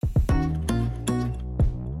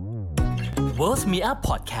Worth Me Up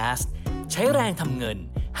Podcast ใช้แรงทำเงิน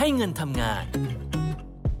ให้เงินทำงาน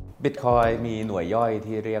Bitcoin มีหน่วยย่อย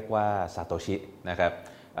ที่เรียกว่าซาโตชินะครับ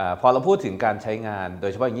พอเราพูดถึงการใช้งานโด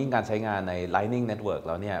ยเฉพาะอย่างยิ่งการใช้งานใน Lightning Network แ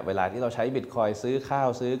ล้วเนี่ยเวลาที่เราใช้ Bitcoin ซื้อข้าว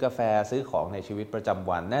ซื้อกาแฟซื้อของในชีวิตประจำ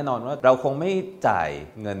วันแน่นอนว่าเราคงไม่จ่าย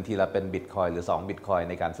เงินทีละเป็น Bitcoin หรือ2 Bitcoin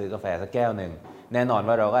ในการซื้อกาแฟสักแก้วนึงแน่นอน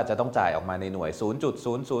ว่าเราก็อาจจะต้องจ่ายออกมาในหน่วย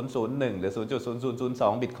 0.0001 หรือ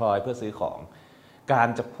 0.0002 Bitcoin เพื่อซื้อของการ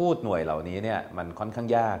จะพูดหน่วยเหล่านี้เนี่ยมันค่อนข้าง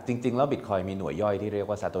ยากจริงๆแล้ว Bitcoin มีหน่วยย่อยที่เรียก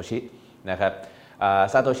ว่าซาโตชินะครับ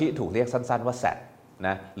ซาโตชิถูกเรียกสั้นๆว่าแซทน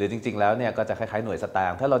ะหรือจริงๆแล้วเนี่ยก็จะคล้ายๆหน่วยสตา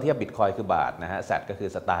งค์ถ้าเราเทียบ Bitcoin คือบาทนะฮะแซทก็คือ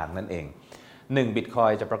สตางค์นั่นเอง1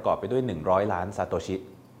 Bitcoin จะประกอบไปด้วย100ล้านซาโตชิ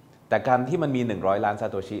แต่การที่มันมี100ล้านซา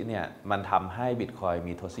โตชิเนี่ยมันทำให้ Bitcoin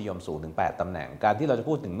มีทศนิยมสูงถึง8ตำแหน่งการที่เราจะ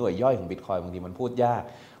พูดถึงหน่วยย่อยของ Bitcoin บางทีมันพูดยาก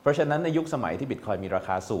เพราะฉะนั้นในยุคสมัยที่ Bitcoin มีราค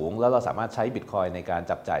าสูงแล้วเราสามารถใช้ Bitcoin ในการ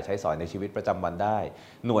จับจ่ายใช้สอยในชีวิตประจำวันได้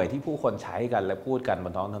หน่วยที่ผู้คนใช้กันและพูดกันบ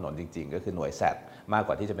นท้องถนนจริงๆก็คือหน่วยแซทมากก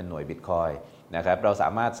ว่าที่จะเป็นหน่วย Bitcoin นะครับเราสา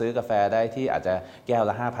มารถซื้อกาแฟได้ที่อาจจะแก้ว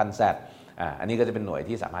ละ 5,000 แซทอันนี้ก็จะเป็นหน่วย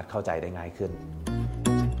ที่สามารถเข้าใจได้ง่ายขึ้น